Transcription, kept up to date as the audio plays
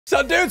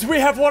So dudes, we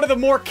have one of the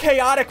more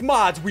chaotic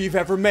mods we've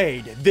ever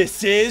made.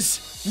 This is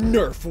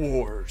Nerf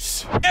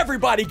Wars.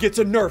 Everybody gets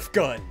a Nerf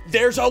gun.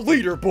 There's a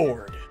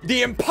leaderboard.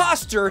 The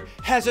imposter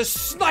has a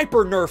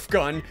sniper Nerf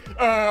gun,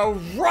 a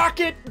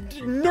rocket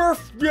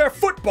Nerf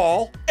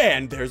football,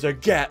 and there's a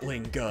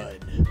Gatling gun.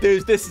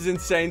 Dudes, this is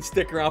insane.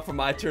 Stick around for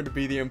my turn to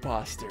be the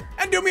imposter.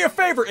 And do me a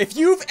favor, if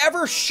you've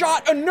ever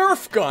shot a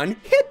Nerf gun,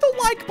 hit the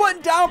like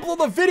button down below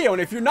the video,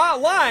 and if you're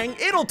not lying,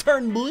 it'll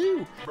turn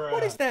blue. Bruh.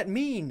 What does that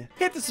mean?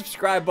 Hit the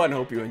subscribe button.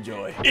 Hope you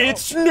enjoy.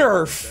 It's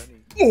Nerf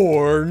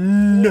or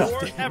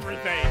nothing. Or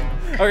everything.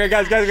 Okay,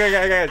 guys.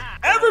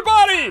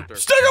 Everybody,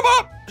 stick them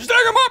up, stick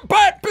them up,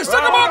 Pat, stick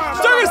them up,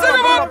 stick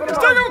them up, stick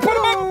them up, put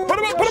them up, put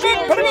them up, put them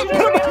up, put them up, put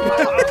them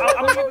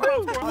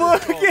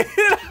up. Look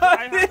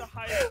at it.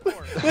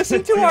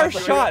 Listen to our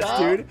shots,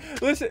 dude.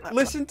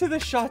 Listen to the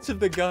shots of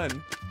the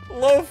gun.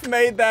 Loaf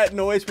made that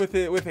noise with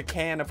a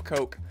can of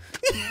Coke.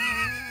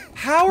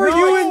 How are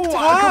you in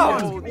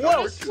top?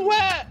 What a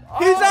sweat!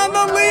 He's on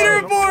the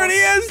leaderboard. He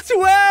has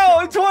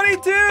 12,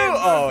 22.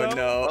 Oh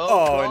no!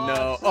 Oh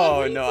no!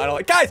 Oh no! I don't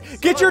like. Guys,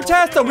 get your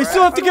task done. We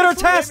still have to get our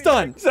task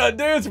done. So,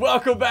 dudes,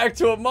 welcome back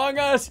to Among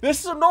Us. This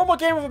is a normal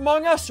game of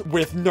Among Us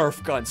with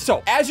Nerf guns.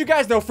 So, as you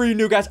guys know, for you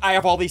new guys, I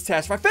have all these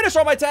tasks. If I finish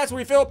all my tasks,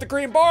 we fill up the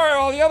green bar, and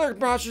all the other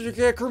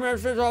crew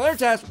members finish all their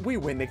tasks, we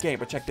win the game.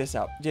 But check this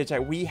out.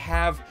 We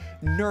have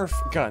Nerf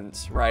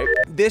guns, right?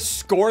 This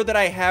score that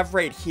I have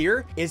right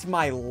here is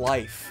my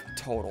life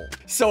total.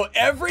 So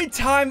every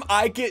time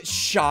I get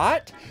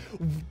shot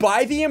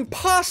by the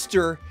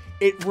imposter,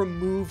 it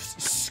removes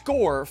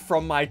score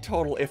from my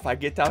total. If I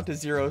get down to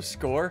 0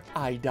 score,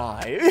 I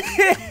die.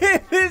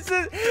 This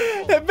is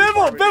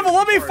Biffle,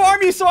 let me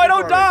farm you so I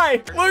don't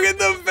die. Look at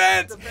the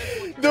vents.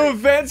 The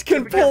vents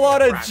can pull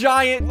out a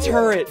giant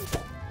turret.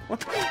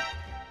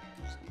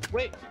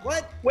 Wait,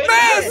 what? Wait,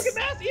 Mass!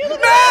 Mass!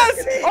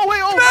 Oh,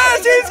 wait, oh,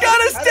 Mass! He's got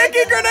a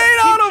sticky grenade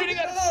on him!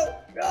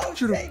 No,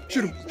 shoot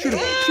him.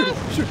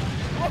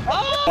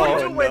 Oh,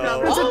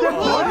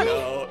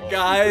 no.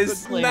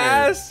 Guys,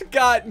 Mass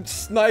got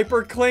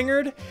sniper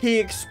clingered. He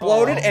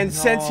exploded, and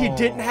since he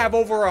didn't have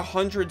over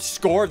 100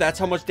 score, that's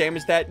how much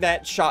damage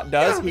that shot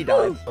does, he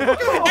died.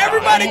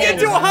 Everybody get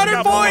to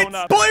 100 points!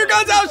 Pull your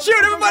guns out,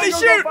 shoot! Everybody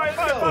shoot!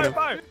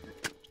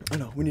 Oh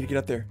no, we need to get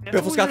up there.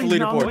 Biffle's got the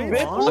leaderboard.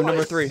 I'm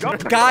number 3.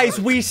 Guys,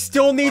 we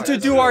still need to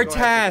do our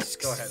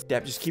tasks.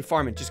 Deb, just keep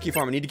farming.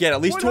 Need to get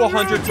at least to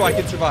 100 so I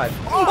can survive.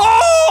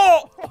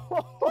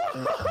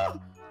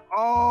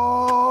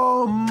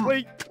 Oh!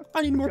 Wait.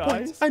 I need more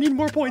points. I need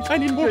more points. I'm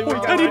safe!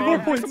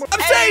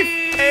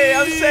 Hey,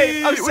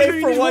 I'm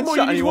safe for one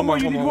shot. I need one more.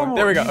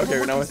 There we go.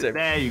 Okay, now I'm safe.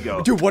 There you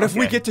go. Dude, what if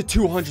we get to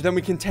 200, then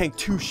we can tank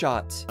 2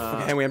 shots?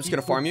 Okay, anyway, I'm just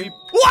gonna farm you.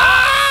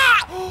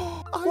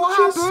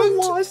 I just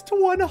lost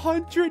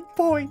 100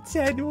 points,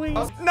 Henry.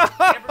 No!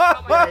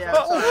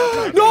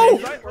 No!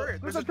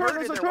 There's a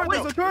turret.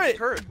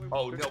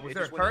 Oh, no, was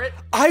there a turret?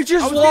 I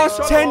just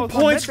lost 10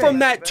 points from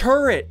that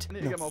turret.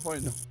 No.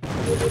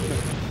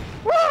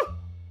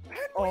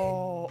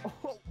 Oh,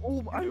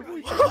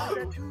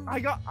 I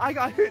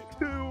got hit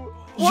too.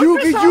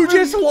 You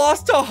just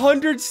lost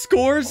 100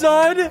 scores,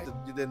 Zod?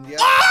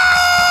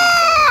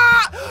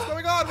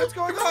 What's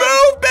going on?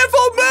 Move,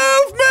 Biffle,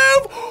 move!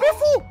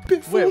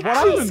 Biffle Wait,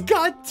 what just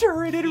got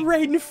turreted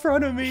right in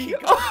front of me.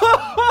 Okay.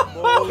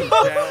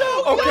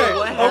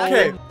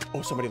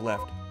 Oh, somebody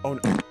left. Oh,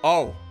 no.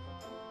 Oh.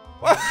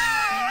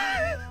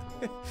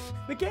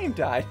 The game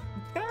died.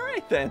 All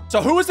right, then.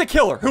 So who was the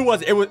killer? Who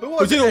was it? It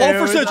was either Loaf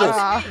or Sigils.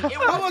 It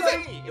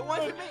wasn't me. It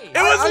wasn't me.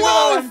 It was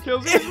Loaf.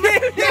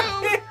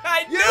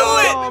 I knew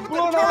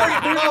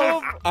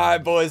it. All right,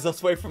 boys.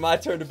 Let's wait for my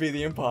turn to be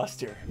the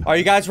imposter. Are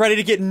you guys ready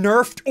to get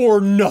nerfed or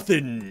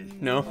nothing?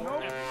 No?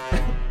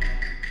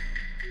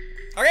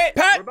 Okay,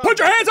 Pat, put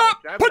your hands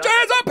up! Put your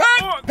hands up,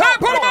 Pat! Pat,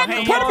 put them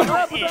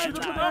up!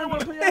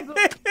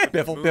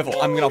 Biffle,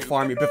 I'm gonna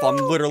farm you. Biffle, I'm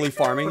literally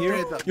farming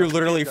you. You're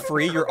literally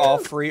free. You're all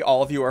free.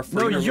 All of you are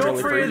free. You're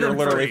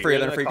literally freer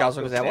than a free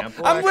Cosmic Example.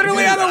 I'm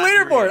literally on the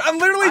leaderboard. I'm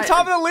literally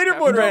top of the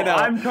leaderboard right now.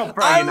 I'm top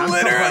I'm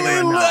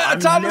literally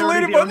top of the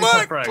leaderboard.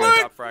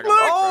 Look!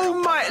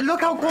 Oh my!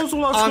 Look how close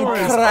our score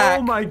is.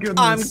 Oh my goodness.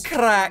 I'm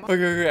cracked.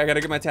 Okay, I gotta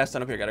get my task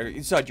done up here.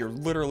 Inside, you're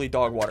literally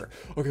dog water.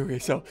 Okay,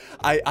 so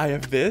I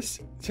have this.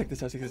 Check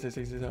this out.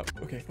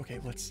 Okay,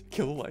 let's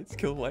kill the lights.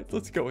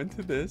 Let's go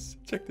into this.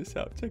 Check this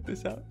out.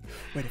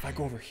 Wait, if I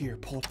go over here,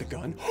 pull up the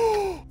gun.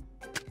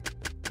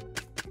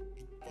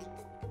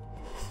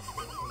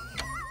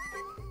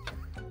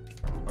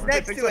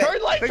 Next to it.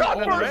 Turn lights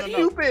off first,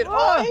 stupid.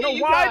 Oh, No,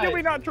 why did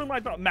we not turn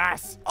lights off?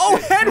 Mass. Oh,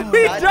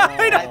 Henry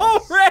died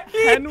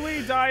already.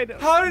 Henry died.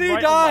 How did he right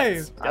on die?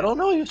 lights. I don't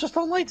know. He was just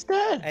on lights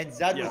dead. And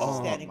Zud was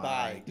Oh standing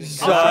by.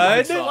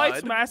 Zud? The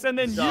lights mass, and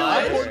then you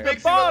Zud? reported the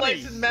Fixing the body.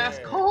 lights and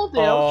mask. Called it.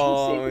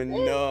 Oh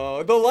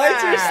no, the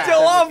lights are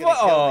still off.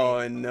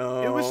 Oh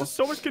no. It was just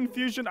so much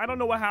confusion. I don't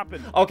know what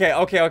happened. Okay.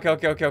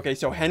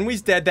 So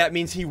Henry's dead. That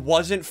means he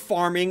wasn't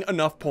farming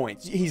enough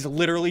points. He's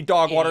literally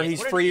dog water.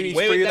 He's free. He's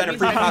freer than a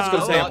free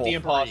Costco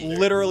sample.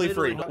 Literally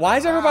free. Why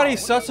is everybody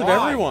sus of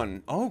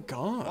everyone? Oh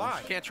god.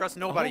 I can't trust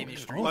nobody in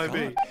these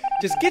streets.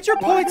 Just get your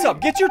points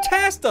up. Get your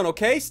task done,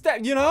 okay?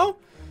 You know?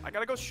 I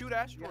gotta go shoot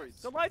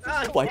asteroids. The lights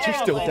Lights are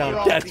still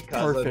down. That's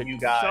perfect. You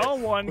guys.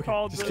 Someone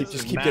called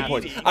Just keep getting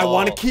points. I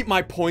want to keep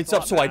my points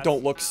up so I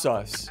don't look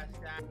sus.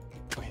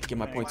 Okay, get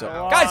my points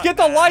up. Guys, get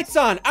the lights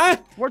on.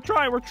 We're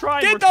trying.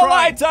 Get the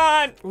lights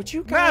on. Would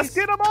you guys?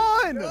 Get them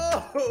on.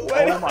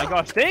 Oh my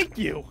gosh, thank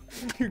you.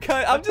 You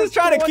guys, I'm just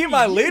trying to keep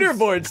my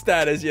leaderboard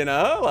status, you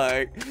know?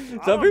 Like,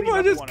 some people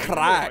are just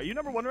crack. Are you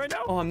number one right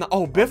now? Oh, I'm not.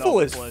 Oh,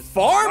 Biffle is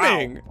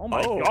farming. Wow. Oh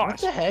my gosh. What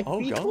the heck? Oh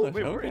people?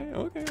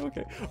 gosh.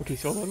 Okay.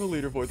 So I'm on the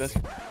leaderboard. That's.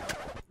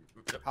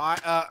 Who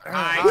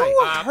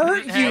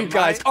hurt you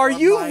guys? Are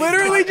you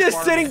literally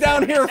just sitting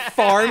down here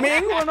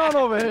farming? What's going on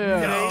over here?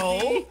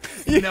 No.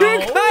 You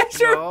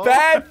guys are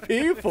bad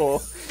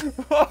people.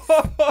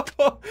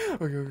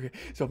 Okay.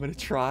 So I'm gonna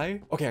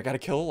try. Okay, I gotta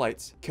kill the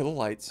lights.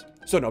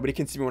 So nobody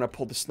can see me when I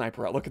pull the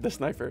sniper out. Look at the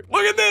sniper.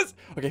 Look at this.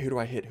 Okay, who do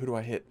I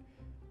hit?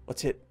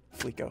 Let's hit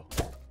Fleeko.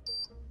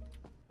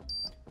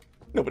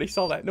 Nobody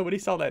saw that.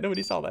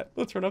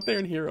 Let's run up there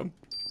and hear him.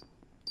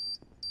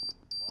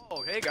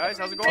 Oh, hey guys,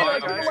 how's it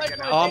going? Fleeko!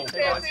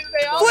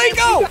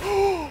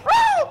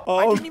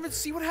 I didn't even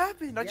see what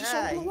happened. I just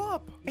saw it blow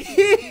up.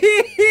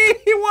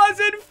 He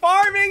wasn't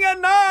farming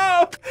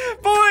enough!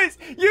 Boys,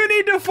 you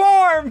need to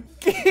farm!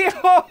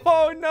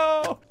 Oh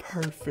no!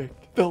 Perfect.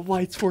 The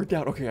lights were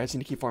down. Okay, guys,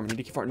 need to keep farming.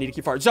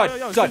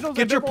 Zud,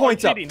 get your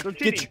points up.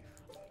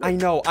 I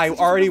know, I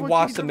already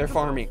watched them. They're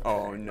farming.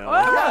 Oh no.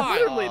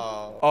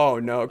 Oh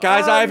no.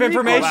 Guys, I have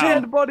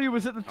information. Buddy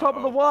was at the top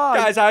of the line.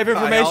 Guys, I have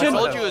information. I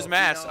told you his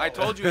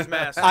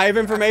mask. I have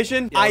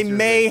information. I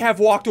may have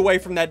walked away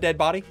from that dead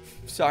body.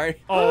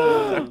 Sorry.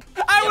 Oh.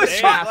 I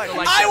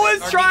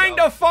was trying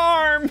to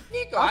farm.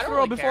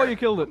 Before you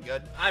killed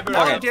it.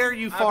 How dare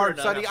you fart,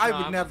 Sonny? I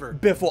would never.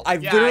 Biffle, I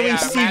literally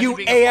see you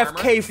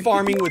AFK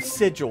farming with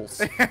sigils.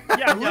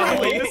 Yeah,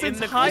 literally. This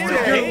entire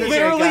You're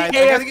literally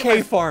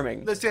AFK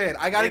farming. Listen,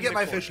 I gotta get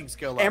my fishing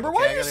skill up. Amber,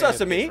 why are you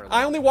sus of me?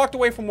 I only walked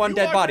away from one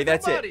dead body.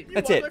 That's it.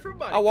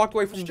 I walked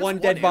away from one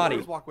dead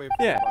body.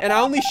 Yeah, and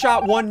I only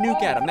shot one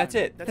nuke at him. That's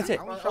it.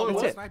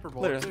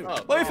 Literally.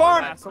 Let me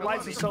farm.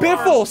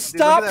 Biffle,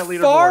 stop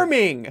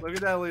farming. Look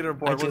at that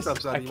leaderboard. What's up,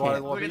 Sonny? I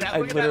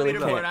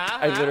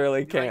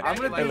literally can't. I'm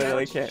gonna be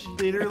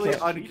literally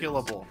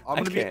unkillable.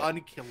 I'm gonna be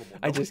unkillable.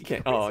 I just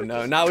can't. Oh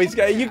no! Now he's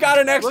got. You got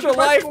an extra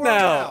life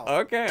now.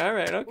 Okay. All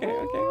right. Okay.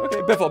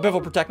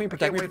 Biffle, protect me.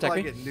 Protect me.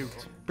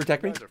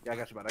 Yeah, I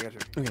got you, bud. Okay,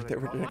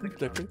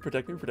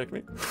 protect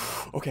me.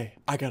 Okay,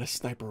 I got a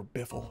sniper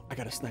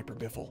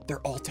Biffle.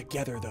 They're all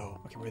together though.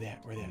 Okay, where they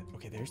at?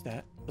 Okay, there's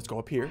that. Let's go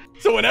up here.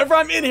 So whenever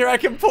I'm in here, I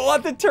can pull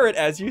out the turret,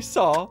 as you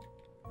saw.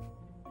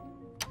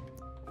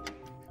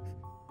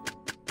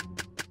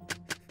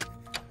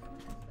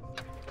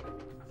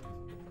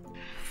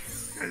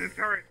 There's a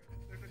turret.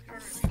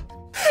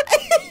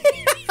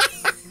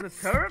 There's a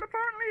turret,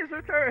 apparently? Is there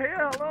a turret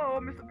here? Hello,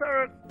 Mr.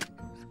 Turret.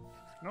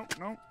 Nope,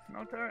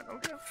 no turret.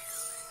 Okay.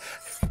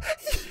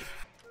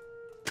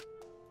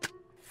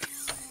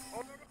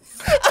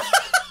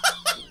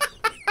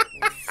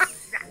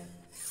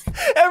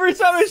 Every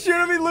time I shoot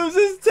him, he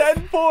loses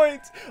 10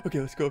 points.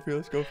 Okay, let's go up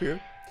here.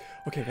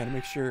 Okay, I gotta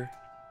make sure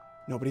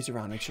nobody's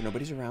around.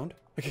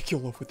 Okay,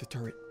 kill off with the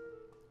turret.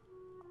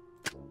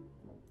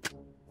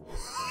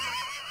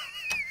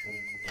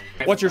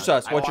 What's your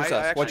sus?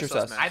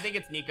 I think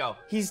it's Nico.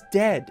 He's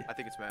dead. I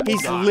think it's Matt.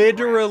 He's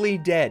literally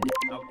dead.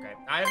 Okay.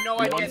 I have no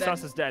idea. One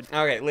sus is dead.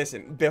 Okay,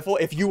 listen, Biffle,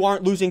 if you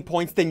aren't losing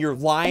points, then you're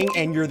lying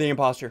and you're the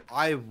imposter.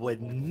 I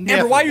would never.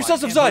 Amber, why are you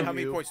sus of Zud? How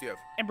many points do you have?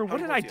 Amber, what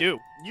did I do?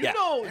 You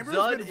know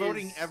Amber's been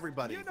voting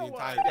everybody the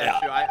entire day.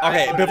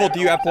 Okay, Biffle, do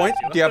you have points?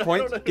 Do you have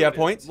points?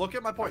 Look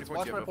at my points.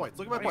 Watch my points.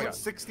 Look at my points.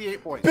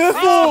 68 points.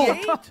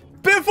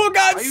 Biffle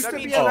got. I used to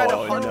be at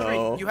 100.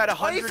 No. You had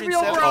 107.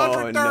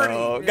 Oh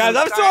no, guys,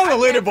 I'm still on the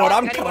leaderboard.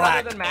 I'm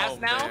cracked.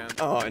 Now?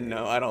 Oh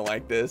no, I don't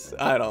like this.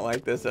 I don't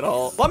like this at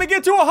all. Let me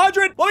get to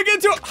 100.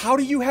 How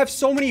do you have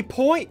so many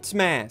points,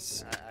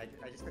 Mass? I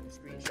just took a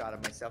screenshot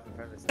of myself in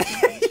front of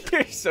this.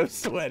 You're so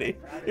sweaty.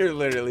 You're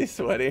literally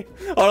sweaty.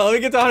 Hold on, let me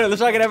get to 100.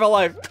 Let's try to have a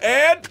life.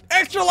 And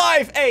extra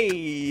life.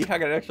 Hey, I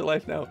got an extra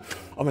life now.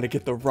 I'm gonna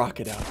get the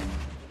rocket out.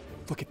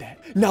 Look at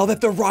that. Now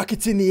that the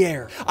rocket's in the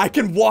air, I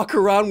can walk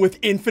around with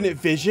infinite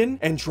vision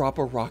and drop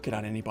a rocket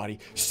on anybody.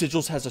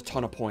 Sigils has a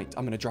ton of points.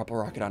 I'm gonna drop a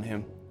rocket on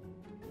him.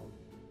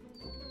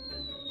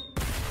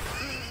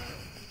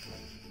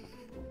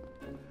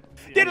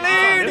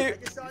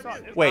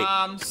 Wait,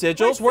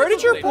 Sigils, where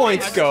did your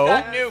points go?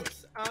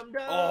 I'm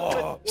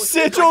done.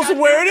 Sigils,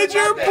 where did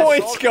your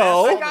points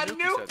go? I got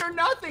nuked or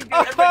nothing,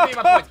 Everybody give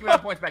me my points. Give me my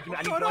points back.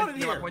 I need points. Give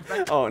me my points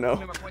back. Oh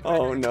no.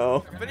 Oh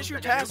no. Finish your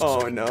task.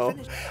 Oh no.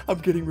 I'm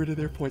getting rid of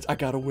their points. I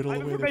gotta whittle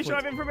away their points. I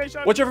have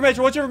information. What's your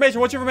information? What's your information?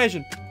 What's your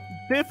information?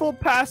 Biffle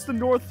passed the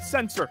north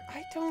sensor.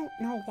 I don't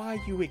know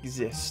why you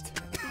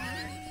exist.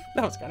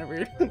 That was kind of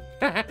weird.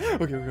 Okay,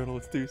 we're gonna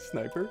let's do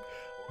sniper.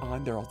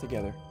 On, they're all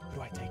together. Who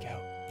do I take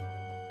out?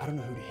 I don't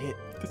know who to hit.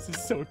 This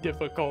is so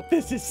difficult.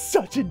 This is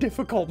such a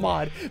difficult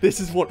mod. This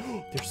is what.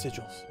 There's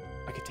sigils.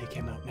 I could take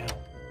him out now.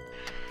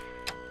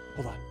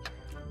 Hold on.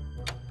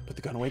 Put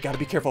the gun away. Gotta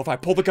be careful. If I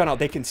pull the gun out,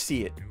 they can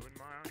see it.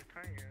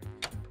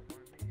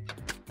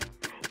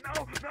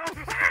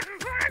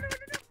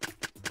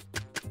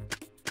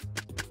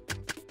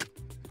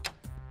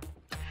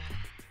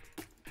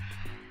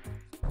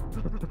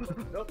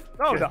 No, no.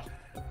 Oh no.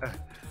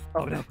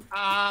 Oh no.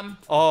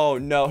 Oh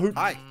no. Who?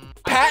 Hi.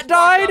 Pat I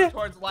died? walked up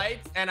towards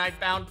lights, and I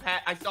found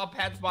Pat. I saw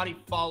Pat's body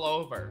fall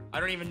over. I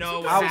don't even know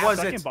what How happened. was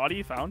it? Second body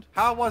you found?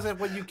 How was it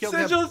when you killed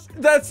him? Sigils,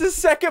 that's the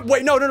second.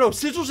 Wait, no.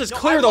 Sigils is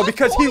clear I though lost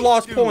because he points,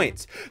 lost dude.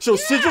 points. So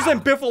Sigils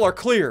and Biffle are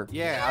clear.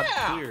 Yeah,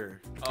 I'm clear.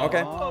 Okay.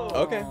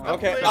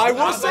 I'm I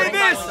will I'm say voting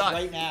my this. son.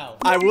 Right now.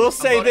 I will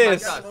say voting my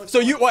this. son. So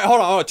you wait, hold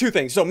on, two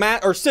things. So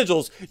Matt or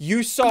Sigils,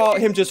 you saw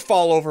him just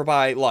fall over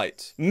by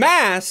lights.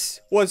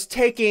 Mass was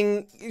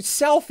taking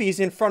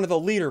selfies in front of the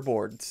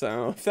leaderboard.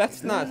 So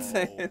that's not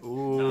saying.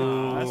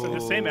 Ooh. That's in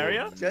the same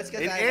area? Just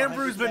 'cause And I have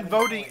Andrew's been 170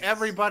 voting points.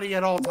 everybody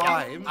at all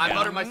times. I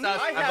voted my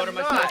sus. I voted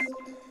my sus.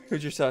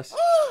 Who's your sus?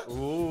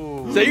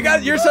 Ooh. So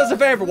you're sus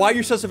of Amber. Why are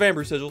you sus of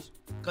Amber, Sigils?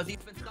 Because he's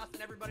been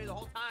sussing everybody the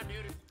whole time,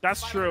 dude.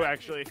 That's true,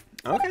 actually.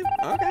 Okay.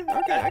 I can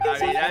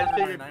see it. I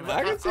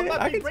can see it.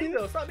 I can see it.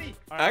 It's not me.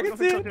 I can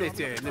see it.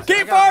 Listen,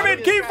 Keep farming.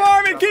 Keep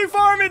farming. Keep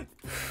farming.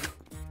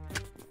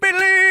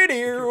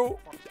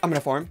 I'm gonna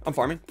farm. I'm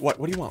farming. What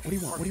do you want? What do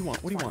you want? What do you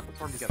want? What do you want? Let's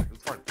farm together.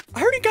 Let's farm.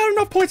 I already got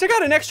enough points. I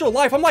got an extra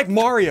life. I'm like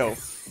Mario.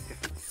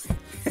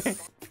 Okay,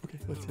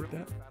 let's hit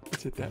that.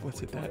 Let's hit that. Let's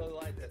hit that.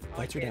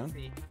 Lights are down.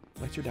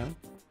 Lights are down.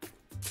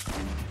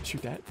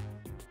 Shoot that.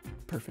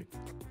 Perfect.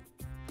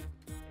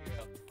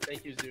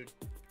 Thank you, dude.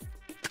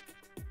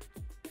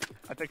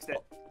 I fixed it.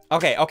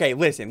 Okay,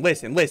 listen,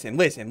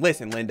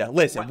 Linda.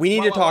 Listen, we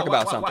need to talk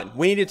about something.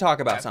 We need to talk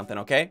about something,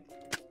 okay?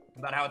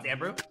 About how it's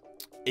Ambrew?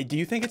 Do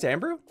you think it's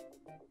Ambrew?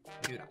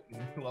 Dude,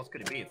 who else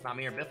could it be? It's not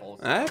me or Biffle.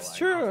 So That's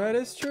true. That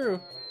is true.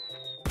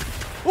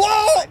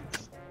 Whoa!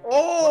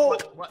 Oh!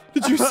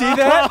 Did you see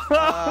that?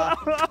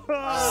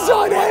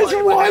 Sun has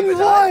one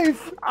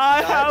life.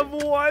 I have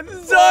one.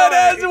 Sun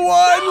has one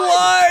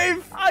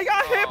life. I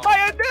got hit by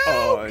a nuke.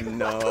 Oh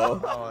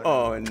no.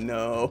 Oh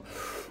no.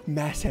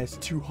 Mass has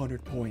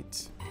 200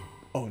 points.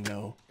 Oh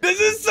no. This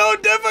is so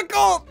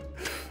difficult.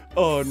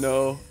 Oh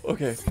no.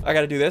 Okay. I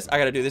gotta do this. I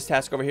gotta do this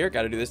task over here.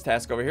 Gotta do this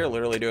task over here.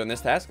 Literally doing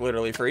this task.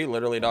 Literally free.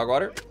 Literally dog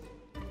water.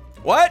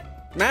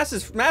 What? Mass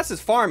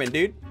is farming,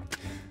 dude.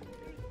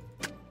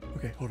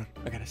 Okay, hold on.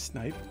 I gotta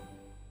snipe.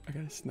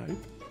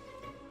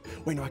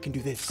 Wait, no, I can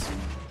do this.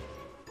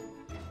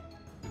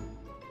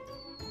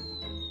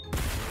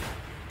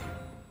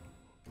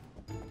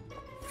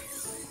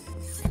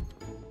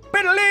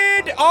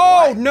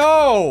 Oh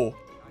no!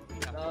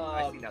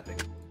 I see nothing.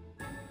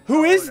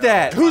 Who is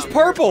that? Who's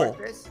purple?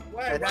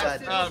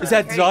 That's Is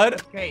that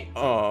Zud? Kate.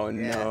 Oh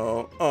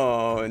no.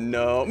 Oh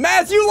no.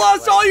 Mass, you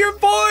lost all your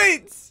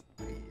points!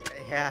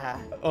 Yeah.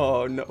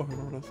 Oh no. Hold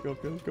on, let's go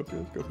up here.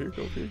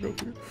 Go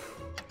here.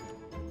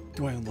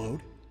 Do I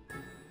unload?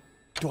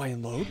 Oh,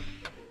 going on?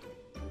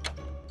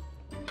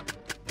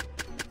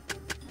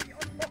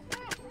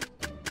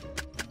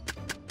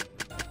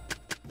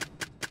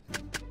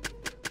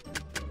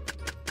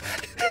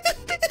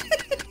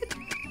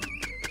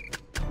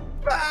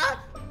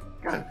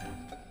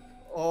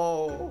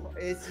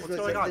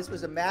 this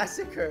was a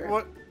massacre.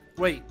 What?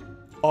 Wait.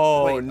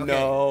 Oh Wait, okay.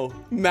 no.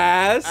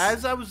 Mass?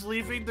 As I was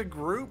leaving the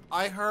group,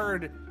 I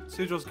heard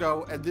Sigils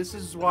go, and this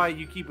is why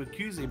you keep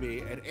accusing me,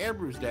 and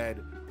Amber's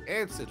dead,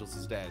 and Sigils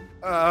is dead.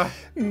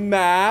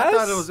 Mass? I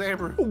thought it was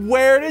Amber.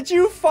 Where did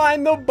you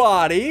find the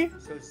body?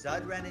 So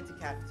Zud ran into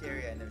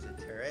cafeteria, and there was a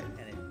turret,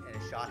 and it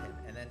shot him.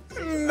 And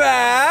then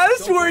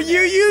Mass, were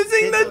you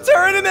using the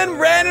turret and then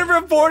ran and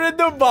reported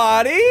the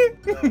body?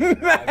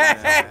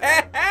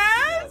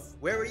 Mass?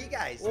 Where were you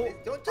guys?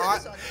 Don't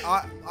turn this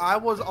on me. I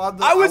was on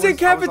the. I was in on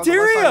the west side of the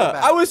cafeteria. map.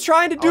 I was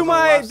trying to do I was on the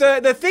my left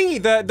side. the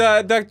thingy,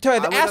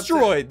 the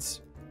asteroids.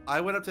 I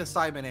went up to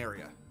Simon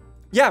area.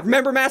 Yeah,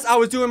 remember, Mass? I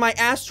was doing my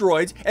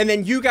asteroids, and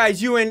then you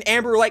and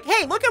Amber were like,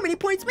 "Hey, look how many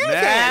points Mass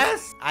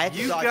has." I had to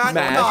You dodge got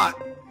Mass.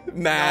 not.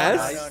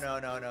 Mass.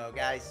 No,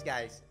 guys.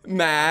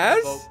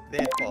 Mass. Vote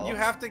Biffle. You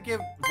have to give.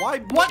 Why?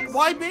 What?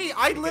 Why me?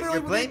 I literally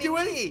You're didn't do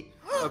blaming it. me.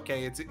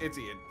 Okay, it's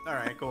Ian. All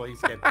right, cool.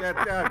 He's good.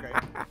 Yeah,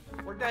 okay.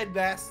 We're dead,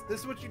 Bass. This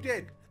is what you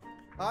did,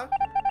 huh?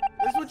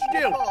 This is what you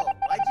do. Biffle,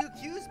 why'd you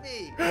accuse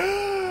me?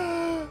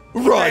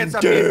 Run. hands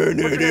up, Ian.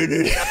 Put your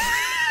hands-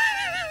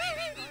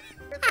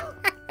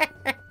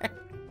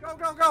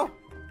 Go.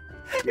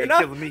 You're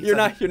killing me,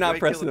 not Sonny.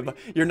 pressing the killing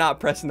button. You're not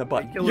pressing the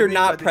button. killing You're me,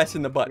 not Sonny.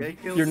 pressing the button. You're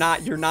killing-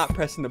 You're not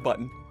pressing the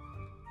button.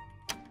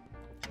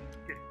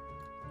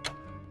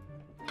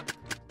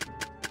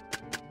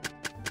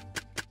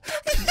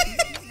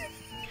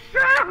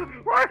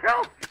 God,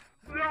 help!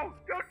 No,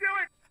 don't do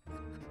it!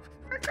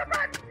 Press the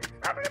button!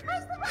 I'm gonna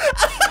press the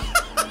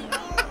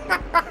button!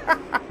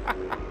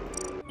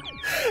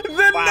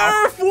 The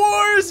Nerf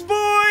Wars, boy!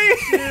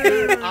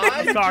 Dude,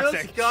 I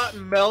Toxic. just got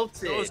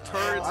melted. Those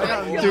turrets I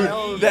got are Dude,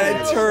 melted.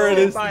 that turret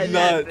is By that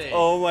nuts. thing.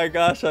 Oh my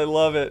gosh, I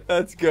love it.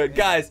 That's good.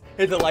 Guys,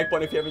 hit the like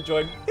button if you have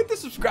enjoyed. Hit the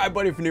subscribe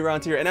button if you're new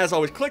around here. And as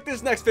always, click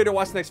this next video,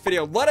 watch the next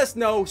video. Let us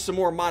know some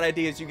more mod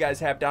ideas you guys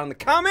have down in the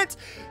comments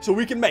so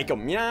we can make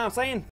them. You know what I'm saying?